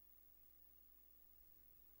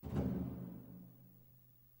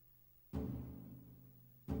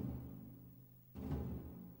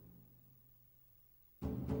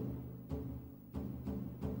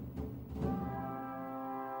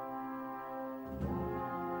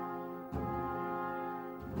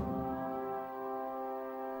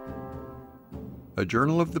A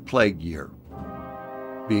Journal of the Plague Year,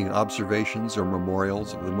 being observations or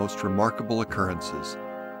memorials of the most remarkable occurrences,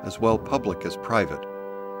 as well public as private,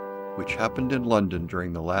 which happened in London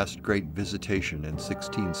during the last great visitation in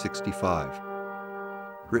 1665,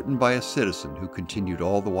 written by a citizen who continued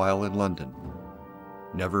all the while in London,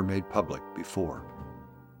 never made public before.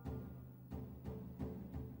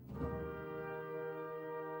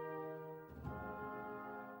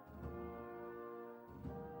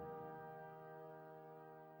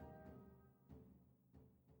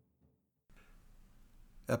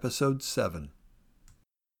 Episode 7.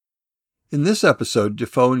 In this episode,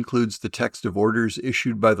 Defoe includes the text of orders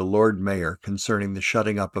issued by the Lord Mayor concerning the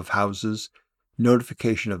shutting up of houses,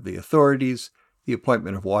 notification of the authorities, the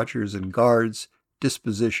appointment of watchers and guards,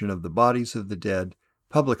 disposition of the bodies of the dead,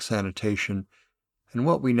 public sanitation, and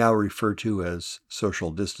what we now refer to as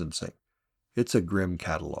social distancing. It's a grim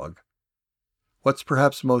catalogue. What's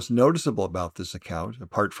perhaps most noticeable about this account,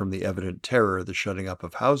 apart from the evident terror the shutting up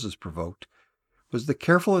of houses provoked, was the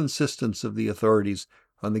careful insistence of the authorities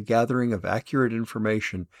on the gathering of accurate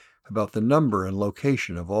information about the number and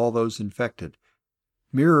location of all those infected,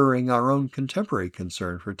 mirroring our own contemporary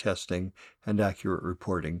concern for testing and accurate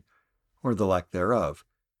reporting, or the lack thereof.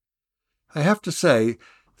 I have to say,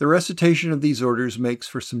 the recitation of these orders makes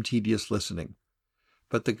for some tedious listening,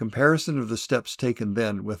 but the comparison of the steps taken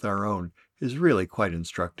then with our own is really quite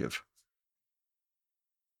instructive.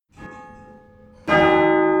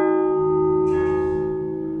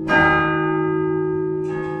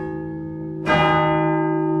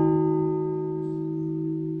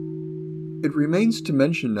 It remains to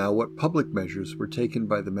mention now what public measures were taken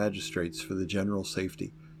by the magistrates for the general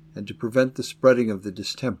safety, and to prevent the spreading of the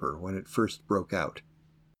distemper when it first broke out.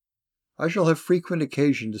 I shall have frequent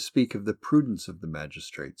occasion to speak of the prudence of the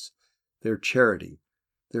magistrates, their charity,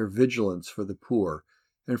 their vigilance for the poor,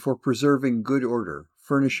 and for preserving good order,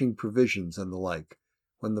 furnishing provisions and the like,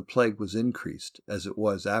 when the plague was increased, as it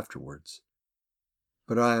was afterwards.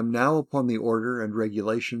 But I am now upon the order and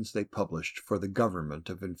regulations they published for the government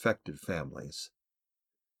of infected families.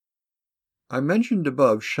 I mentioned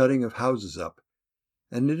above shutting of houses up,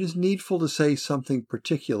 and it is needful to say something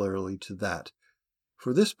particularly to that,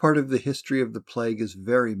 for this part of the history of the plague is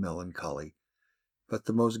very melancholy, but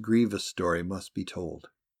the most grievous story must be told.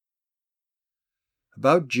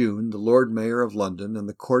 About June, the Lord Mayor of London and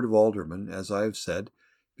the Court of Aldermen, as I have said,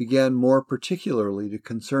 began more particularly to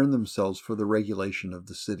concern themselves for the regulation of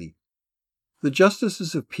the city. The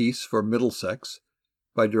Justices of Peace for Middlesex,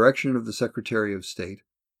 by direction of the Secretary of State,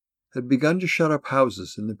 had begun to shut up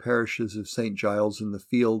houses in the parishes of St. Giles in the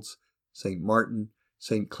Fields, St. Martin,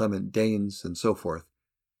 St. Clement Danes, and so forth,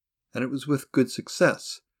 and it was with good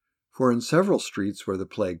success, for in several streets where the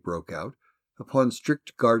plague broke out, upon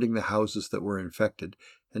strict guarding the houses that were infected,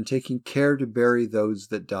 and taking care to bury those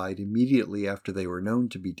that died immediately after they were known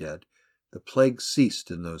to be dead, the plague ceased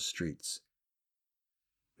in those streets.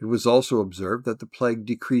 It was also observed that the plague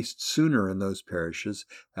decreased sooner in those parishes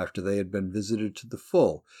after they had been visited to the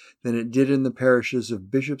full than it did in the parishes of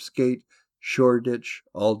Bishopsgate, Shoreditch,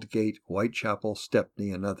 Aldgate, Whitechapel,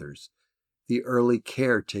 Stepney, and others, the early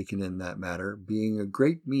care taken in that matter being a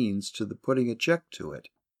great means to the putting a check to it.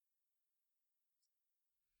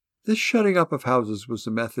 This shutting up of houses was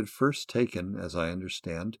a method first taken, as I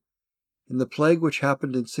understand, in the plague which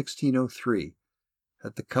happened in 1603,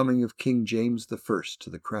 at the coming of King James I to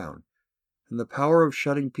the crown, and the power of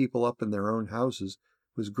shutting people up in their own houses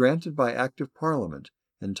was granted by Act of Parliament,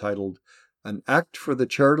 entitled An Act for the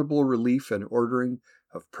Charitable Relief and Ordering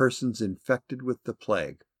of Persons Infected with the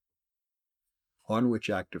Plague, on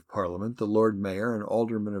which Act of Parliament the Lord Mayor and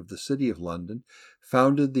Aldermen of the City of London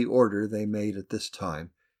founded the order they made at this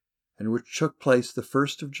time, and which took place the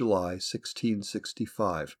 1st of July,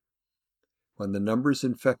 1665, when the numbers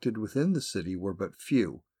infected within the city were but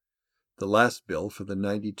few, the last bill for the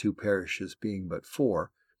 92 parishes being but 4,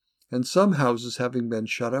 and some houses having been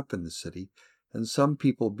shut up in the city, and some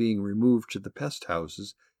people being removed to the pest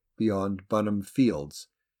houses beyond Bunham Fields,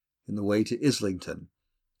 in the way to Islington.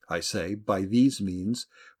 I say, by these means,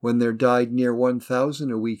 when there died near 1,000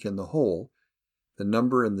 a week in the whole, the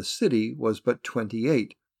number in the city was but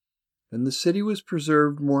 28, and the city was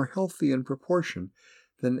preserved more healthy in proportion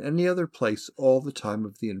than any other place all the time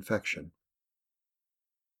of the infection.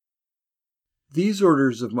 These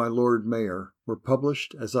orders of my Lord Mayor were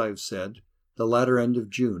published, as I have said, the latter end of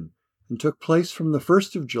June, and took place from the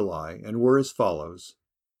 1st of July, and were as follows.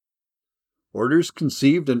 Orders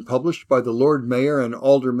conceived and published by the Lord Mayor and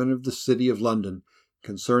Aldermen of the City of London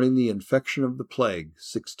concerning the infection of the plague,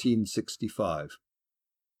 1665.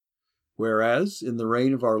 Whereas, in the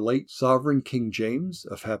reign of our late sovereign King James,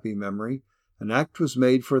 of happy memory, An act was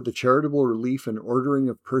made for the charitable relief and ordering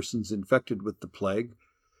of persons infected with the plague,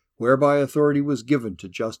 whereby authority was given to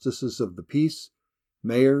justices of the peace,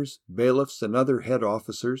 mayors, bailiffs, and other head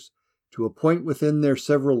officers to appoint within their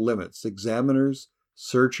several limits examiners,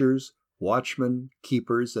 searchers, watchmen,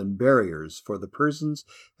 keepers, and barriers for the persons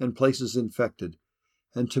and places infected,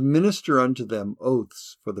 and to minister unto them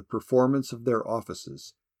oaths for the performance of their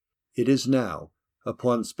offices. It is now,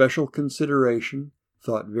 upon special consideration,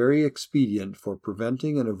 thought very expedient for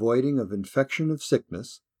preventing and avoiding of infection of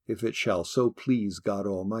sickness, if it shall so please God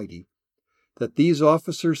Almighty, that these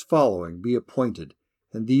officers following be appointed,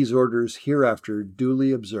 and these orders hereafter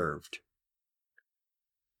duly observed.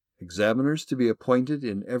 Examiners to be appointed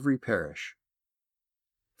in every parish.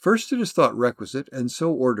 First, it is thought requisite, and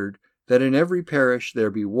so ordered, that in every parish there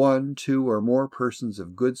be 1, 2, or more persons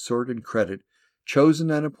of good sort and credit, chosen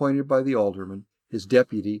and appointed by the alderman, his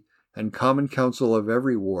deputy, and common council of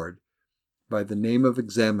every ward, by the name of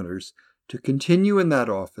examiners, to continue in that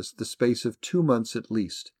office the space of 2 months at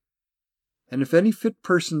least. And if any fit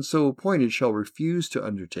person so appointed shall refuse to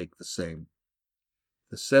undertake the same,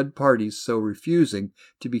 the said parties so refusing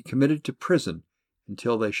to be committed to prison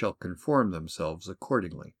until they shall conform themselves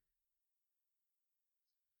accordingly.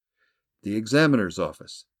 The Examiner's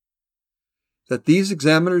Office. That these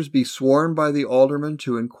examiners be sworn by the alderman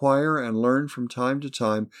to inquire and learn from time to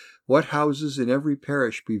time what houses in every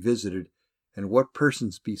parish be visited, and what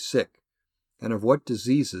persons be sick, and of what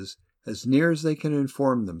diseases, as near as they can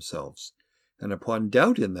inform themselves, and upon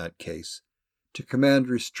doubt in that case, to command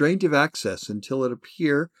restraint of access until it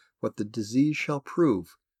appear what the disease shall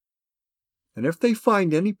prove. And if they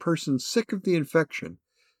find any person sick of the infection,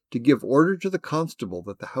 to give order to the constable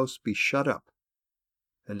that the house be shut up.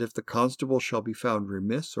 And if the constable shall be found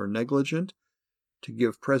remiss or negligent, to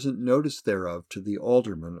give present notice thereof to the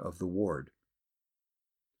alderman of the ward.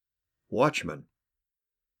 Watchmen.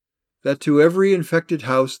 That to every infected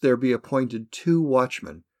house there be appointed 2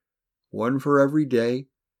 watchmen, one for every day,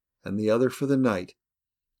 and the other for the night,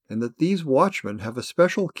 and that these watchmen have a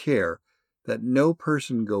special care that no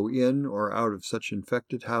person go in or out of such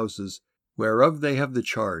infected houses whereof they have the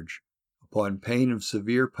charge, upon pain of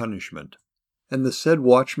severe punishment, and the said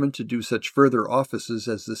watchmen to do such further offices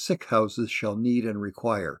as the sick houses shall need and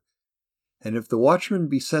require. And if the watchman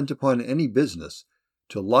be sent upon any business,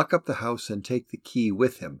 to lock up the house and take the key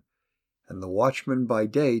with him, and the watchman by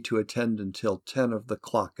day to attend until 10 of the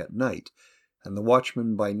clock at night, and the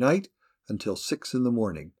watchman by night until 6 in the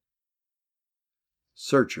morning.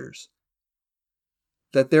 Searchers.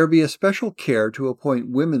 That there be a special care to appoint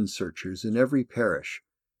women searchers in every parish,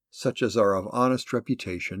 such as are of honest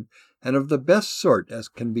reputation, and of the best sort as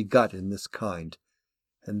can be got in this kind,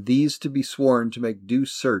 and these to be sworn to make due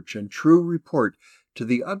search and true report to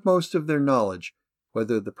the utmost of their knowledge,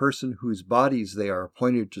 whether the person whose bodies they are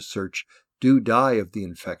appointed to search do die of the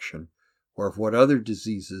infection, or of what other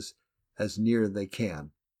diseases, as near they can.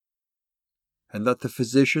 And that the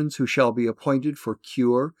physicians who shall be appointed for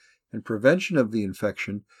cure and prevention of the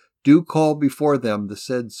infection do call before them the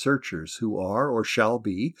said searchers who are, or shall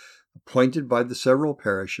be, appointed by the several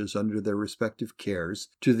parishes under their respective cares,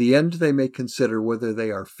 to the end they may consider whether they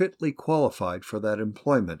are fitly qualified for that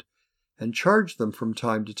employment, and charge them from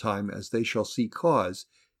time to time as they shall see cause,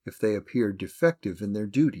 if they appear defective in their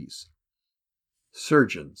duties.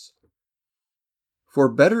 Surgeons. For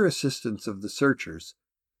better assistance of the searchers,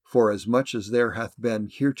 forasmuch as there hath been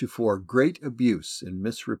heretofore great abuse in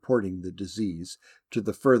misreporting the disease to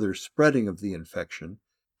the further spreading of the infection,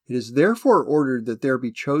 it is therefore ordered that there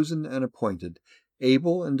be chosen and appointed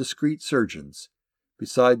able and discreet surgeons,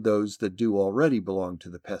 beside those that do already belong to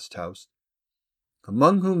the pest house,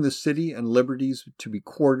 among whom the city and liberties to be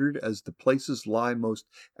quartered as the places lie most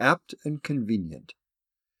apt and convenient,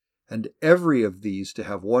 and every of these to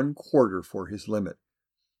have 1 quarter for his limit,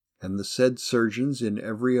 and the said surgeons in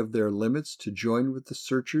every of their limits to join with the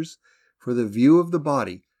searchers for the view of the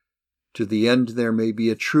body, to the end there may be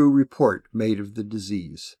a true report made of the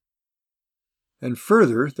disease. And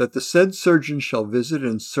further, that the said surgeon shall visit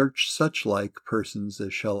and search such like persons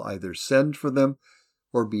as shall either send for them,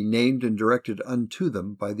 or be named and directed unto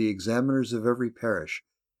them by the examiners of every parish,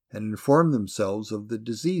 and inform themselves of the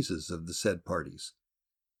diseases of the said parties.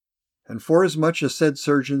 And forasmuch as said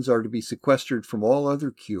surgeons are to be sequestered from all other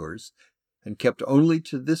cures, and kept only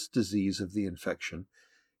to this disease of the infection,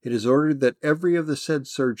 it is ordered that every of the said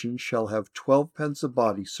surgeons shall have 12 pence a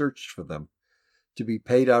body searched for them, to be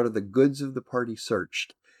paid out of the goods of the party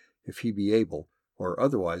searched, if he be able, or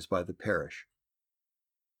otherwise by the parish.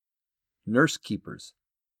 Nurse keepers.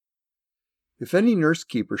 If any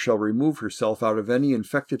nurse-keeper shall remove herself out of any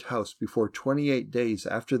infected house before 28 days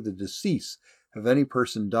after the decease of any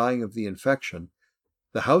person dying of the infection,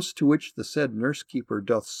 the house to which the said nurse-keeper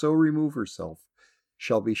doth so remove herself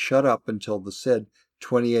shall be shut up until the said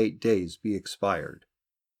 28 days be expired.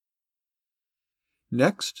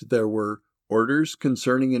 Next, there were orders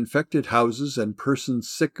concerning infected houses and persons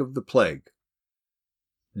sick of the plague.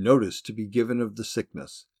 Notice to be given of the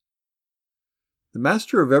sickness. The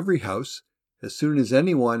master of every house, as soon as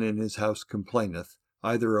any one in his house complaineth,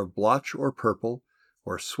 either of blotch or purple,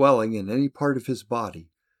 or swelling in any part of his body,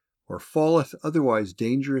 or falleth otherwise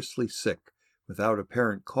dangerously sick, without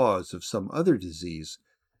apparent cause of some other disease,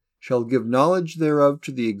 shall give knowledge thereof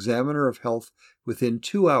to the examiner of health within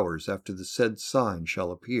 2 hours after the said sign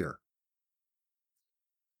shall appear.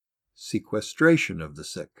 Sequestration of the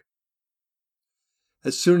sick.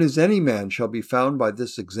 As soon as any man shall be found by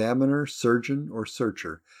this examiner, surgeon, or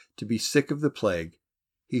searcher to be sick of the plague,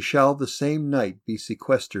 he shall the same night be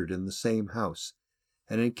sequestered in the same house,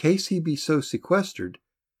 and in case he be so sequestered,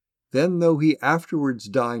 then though he afterwards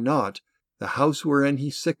die not, the house wherein he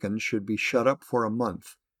sickened should be shut up for a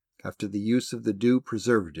month, after the use of the due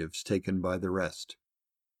preservatives taken by the rest.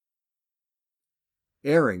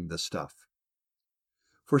 Airing the stuff.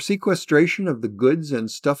 For sequestration of the goods and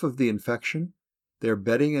stuff of the infection, their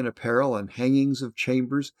bedding and apparel and hangings of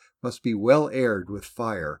chambers must be well aired with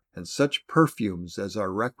fire, and such perfumes as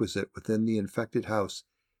are requisite within the infected house,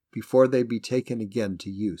 before they be taken again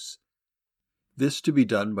to use. This to be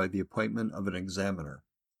done by the appointment of an examiner.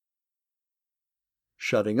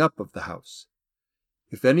 Shutting up of the house.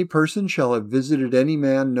 If any person shall have visited any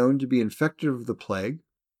man known to be infected of the plague,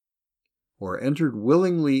 or entered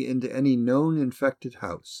willingly into any known infected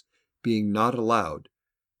house, being not allowed,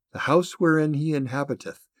 the house wherein he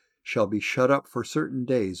inhabiteth shall be shut up for certain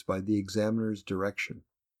days by the examiner's direction.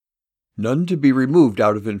 None to be removed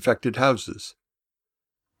out of infected houses.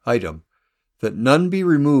 Item, that none be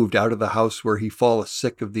removed out of the house where he falleth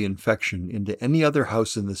sick of the infection into any other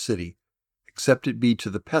house in the city, except it be to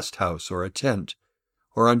the pest house or a tent,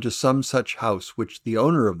 or unto some such house which the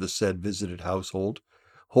owner of the said visited household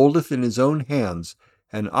holdeth in his own hands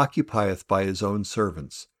and occupieth by his own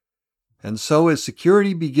servants. And so as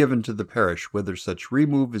security be given to the parish whither such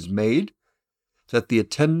remove is made, that the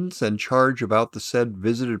attendance and charge about the said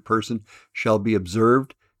visited person shall be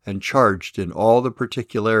observed and charged in all the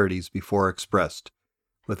particularities before expressed,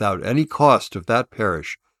 without any cost of that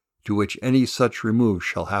parish to which any such remove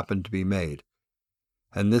shall happen to be made.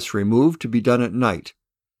 And this remove to be done at night.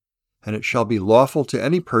 And it shall be lawful to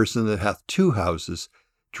any person that hath 2 houses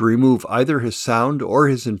to remove either his sound or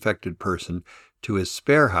his infected person to his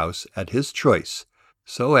spare house at his choice,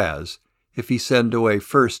 so as, if he send away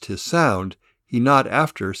first his sound, he not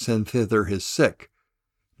after send thither his sick,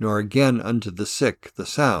 nor again unto the sick the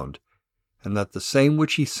sound, and that the same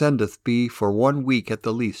which he sendeth be for 1 week at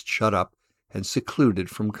the least shut up and secluded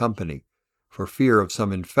from company, for fear of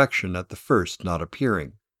some infection at the first not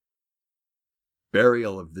appearing.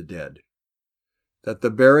 Burial of the dead. That the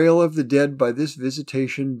burial of the dead by this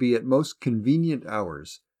visitation be at most convenient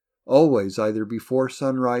hours, always either before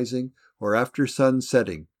sun rising or after sun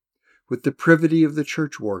setting, with the privity of the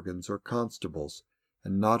churchwargans or constables,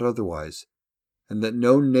 and not otherwise, and that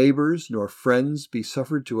no neighbors nor friends be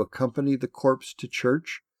suffered to accompany the corpse to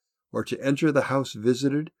church, or to enter the house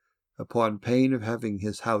visited, upon pain of having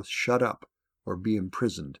his house shut up or be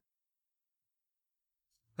imprisoned.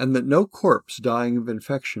 And that no corpse dying of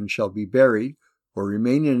infection shall be buried or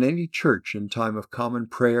remain in any church in time of common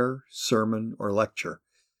prayer, sermon, or lecture,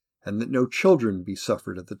 and that no children be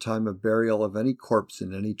suffered at the time of burial of any corpse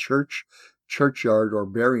in any church, churchyard, or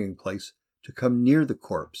burying place to come near the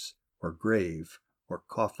corpse, or grave, or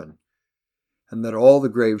coffin, and that all the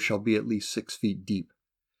graves shall be at least 6 feet deep.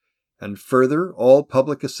 And further, all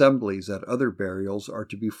public assemblies at other burials are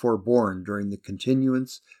to be forborne during the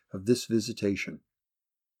continuance of this visitation.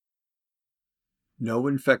 No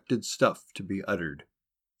infected stuff to be uttered.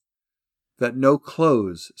 That no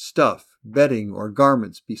clothes, stuff, bedding, or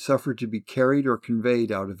garments be suffered to be carried or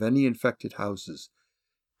conveyed out of any infected houses,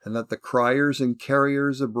 and that the criers and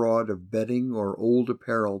carriers abroad of bedding or old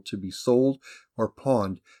apparel to be sold or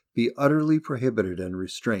pawned be utterly prohibited and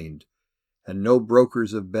restrained, and no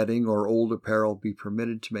brokers of bedding or old apparel be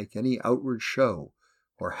permitted to make any outward show,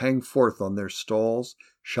 or hang forth on their stalls,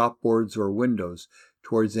 shopboards, or windows,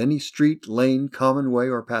 towards any street, lane, common way,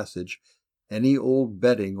 or passage, any old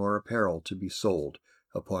bedding or apparel to be sold,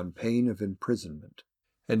 upon pain of imprisonment.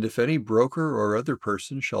 And if any broker or other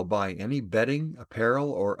person shall buy any bedding,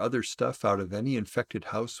 apparel, or other stuff out of any infected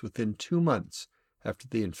house within 2 months after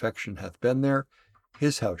the infection hath been there,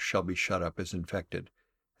 his house shall be shut up as infected,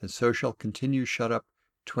 and so shall continue shut up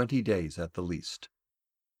 20 days at the least.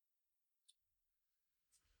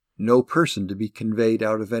 No person to be conveyed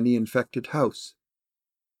out of any infected house.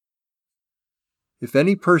 If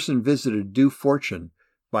any person visited due fortune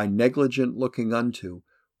by negligent looking unto,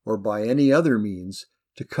 or by any other means,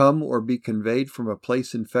 to come or be conveyed from a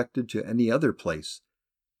place infected to any other place,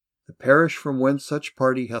 the parish from whence such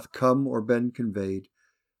party hath come or been conveyed,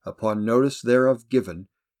 upon notice thereof given,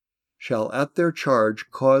 shall at their charge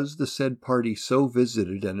cause the said party so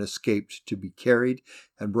visited and escaped to be carried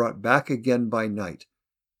and brought back again by night,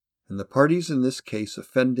 and the parties in this case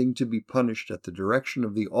offending to be punished at the direction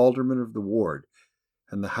of the alderman of the ward,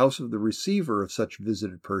 and the house of the receiver of such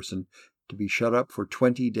visited person to be shut up for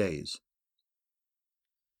 20 days.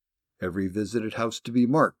 Every visited house to be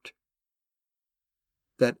marked.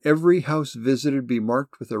 That every house visited be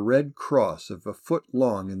marked with a red cross of a foot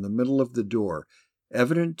long in the middle of the door,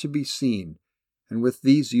 evident to be seen, and with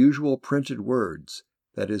these usual printed words,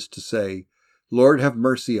 that is to say, Lord have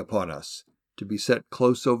mercy upon us, to be set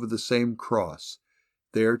close over the same cross,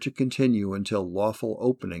 there to continue until lawful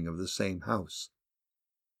opening of the same house.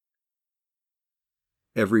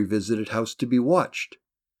 Every visited house to be watched.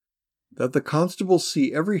 That the constables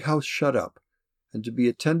see every house shut up, and to be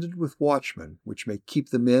attended with watchmen, which may keep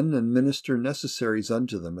them in and minister necessaries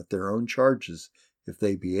unto them at their own charges, if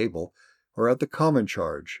they be able, or at the common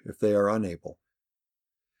charge, if they are unable.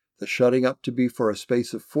 The shutting up to be for a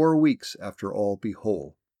space of 4 weeks after all be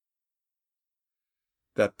whole.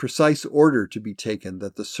 That precise order to be taken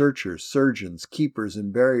that the searchers, surgeons, keepers,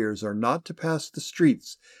 and barriers are not to pass the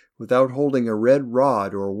streets without holding a red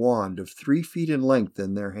rod or wand of 3 feet in length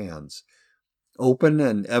in their hands, open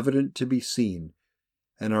and evident to be seen,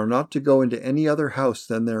 and are not to go into any other house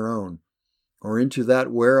than their own, or into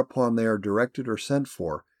that whereupon they are directed or sent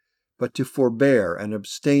for, but to forbear and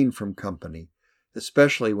abstain from company,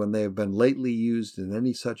 especially when they have been lately used in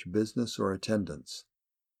any such business or attendance.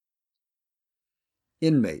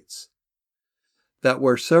 Inmates. That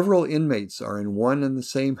where several inmates are in one and the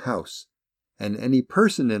same house, and any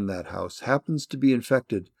person in that house happens to be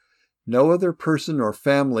infected, no other person or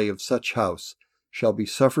family of such house shall be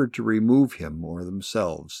suffered to remove him or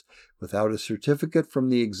themselves, without a certificate from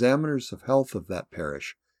the examiners of health of that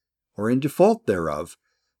parish, or in default thereof,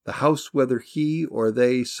 the house whether he or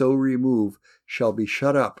they so remove shall be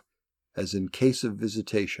shut up, as in case of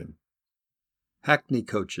visitation. Hackney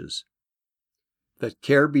coaches. That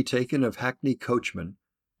care be taken of hackney coachmen,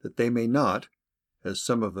 that they may not, as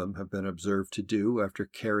some of them have been observed to do after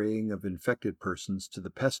carrying of infected persons to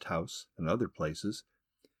the pest house and other places,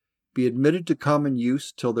 be admitted to common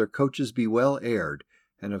use till their coaches be well aired,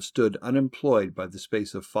 and have stood unemployed by the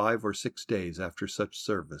space of 5 or 6 days after such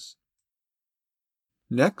service.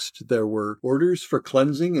 Next, there were orders for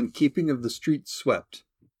cleansing and keeping of the streets swept.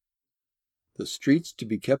 The streets to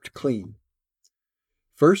be kept clean.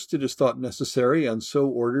 First, it is thought necessary and so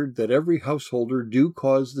ordered that every householder do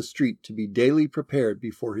cause the street to be daily prepared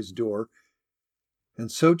before his door, and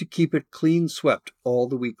so to keep it clean swept all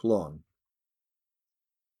the week long.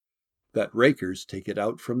 That rakers take it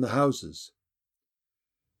out from the houses.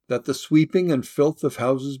 That the sweeping and filth of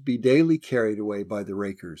houses be daily carried away by the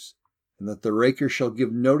rakers, and that the raker shall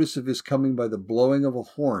give notice of his coming by the blowing of a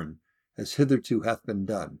horn, as hitherto hath been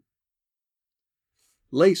done.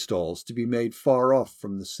 Lay stalls to be made far off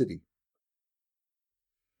from the city.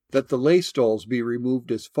 That the lay stalls be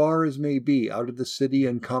removed as far as may be out of the city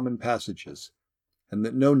and common passages, and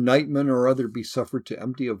that no nightman or other be suffered to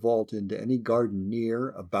empty a vault into any garden near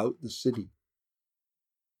about the city.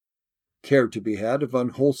 Care to be had of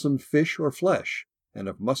unwholesome fish or flesh, and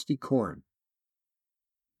of musty corn.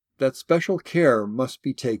 That special care must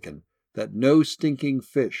be taken that no stinking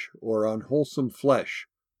fish or unwholesome flesh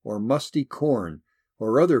or musty corn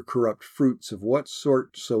or other corrupt fruits of what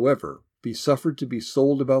sort soever be suffered to be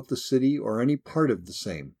sold about the city or any part of the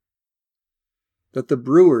same. That the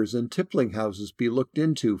brewers and tippling houses be looked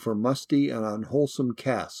into for musty and unwholesome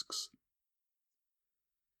casks.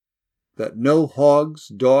 That no hogs,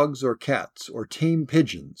 dogs, or cats, or tame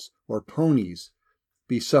pigeons, or ponies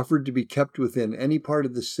be suffered to be kept within any part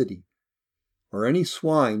of the city, or any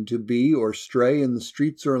swine to be or stray in the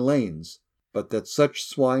streets or lanes, but that such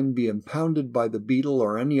swine be impounded by the beadle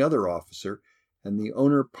or any other officer, and the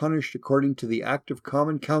owner punished according to the act of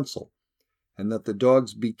common council, and that the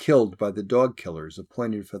dogs be killed by the dog killers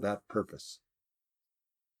appointed for that purpose.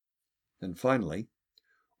 And finally,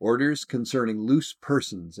 orders concerning loose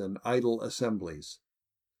persons and idle assemblies.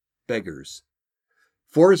 Beggars.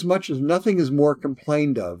 Forasmuch as nothing is more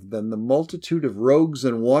complained of than the multitude of rogues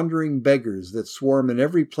and wandering beggars that swarm in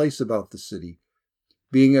every place about the city,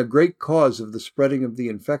 being a great cause of the spreading of the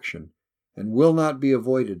infection, and will not be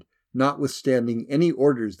avoided, notwithstanding any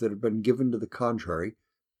orders that have been given to the contrary,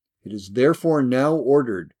 it is therefore now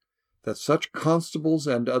ordered that such constables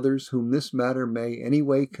and others whom this matter may any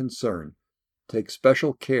way concern take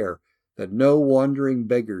special care that no wandering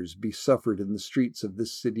beggars be suffered in the streets of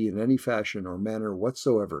this city in any fashion or manner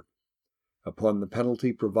whatsoever, upon the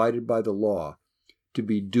penalty provided by the law, to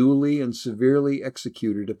be duly and severely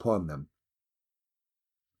executed upon them.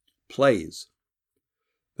 Plays.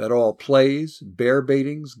 That all plays,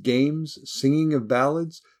 bear-baitings, games, singing of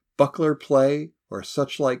ballads, buckler play, or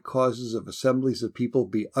such like causes of assemblies of people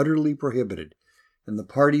be utterly prohibited, and the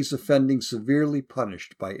parties offending severely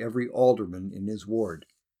punished by every alderman in his ward.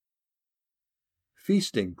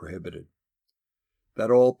 Feasting prohibited.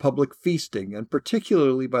 That all public feasting, and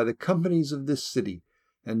particularly by the companies of this city,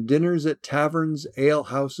 and dinners at taverns,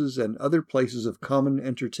 alehouses, and other places of common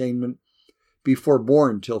entertainment, be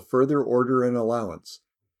forborne till further order and allowance,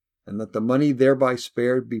 and that the money thereby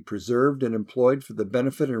spared be preserved and employed for the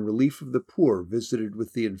benefit and relief of the poor visited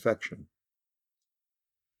with the infection.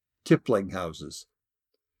 Tippling houses.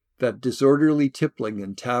 That disorderly tippling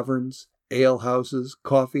in taverns, alehouses,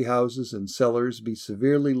 coffee-houses, and cellars be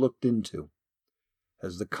severely looked into,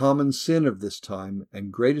 as the common sin of this time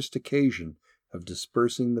and greatest occasion of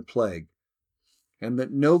dispersing the plague, and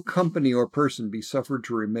that no company or person be suffered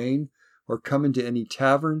to remain or come into any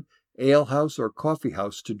tavern, alehouse, or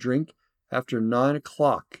coffee-house to drink after 9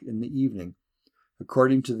 o'clock in the evening,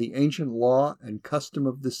 according to the ancient law and custom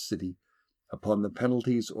of this city, upon the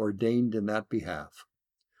penalties ordained in that behalf.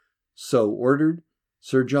 So ordered,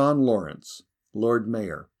 Sir John Lawrence, Lord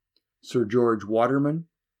Mayor, Sir George Waterman,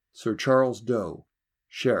 Sir Charles Doe,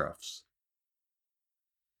 Sheriffs.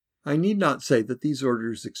 I need not say that these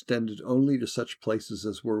orders extended only to such places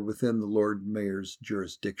as were within the Lord Mayor's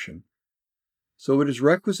jurisdiction. So it is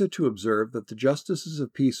requisite to observe that the justices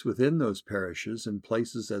of peace within those parishes and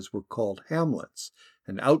places as were called hamlets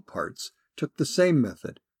and outparts took the same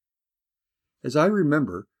method. As I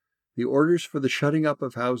remember, the orders for the shutting up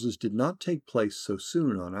of houses did not take place so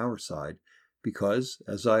soon on our side, because,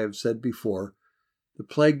 as I have said before, the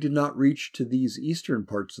plague did not reach to these eastern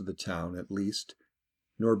parts of the town, at least,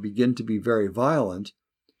 nor begin to be very violent,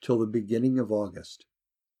 till the beginning of August.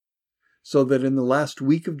 So that in the last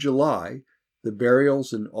week of July, the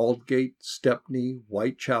burials in Aldgate, Stepney,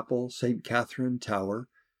 Whitechapel, St. Catherine Tower,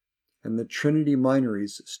 and the Trinity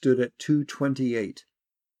Minories stood at 228.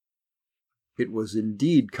 It was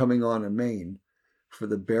indeed coming on amain, for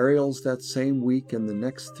the burials that same week in the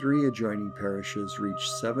next 3 adjoining parishes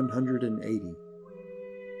reached 780,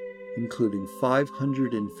 including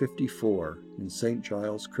 554 in St.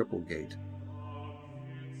 Giles Cripplegate.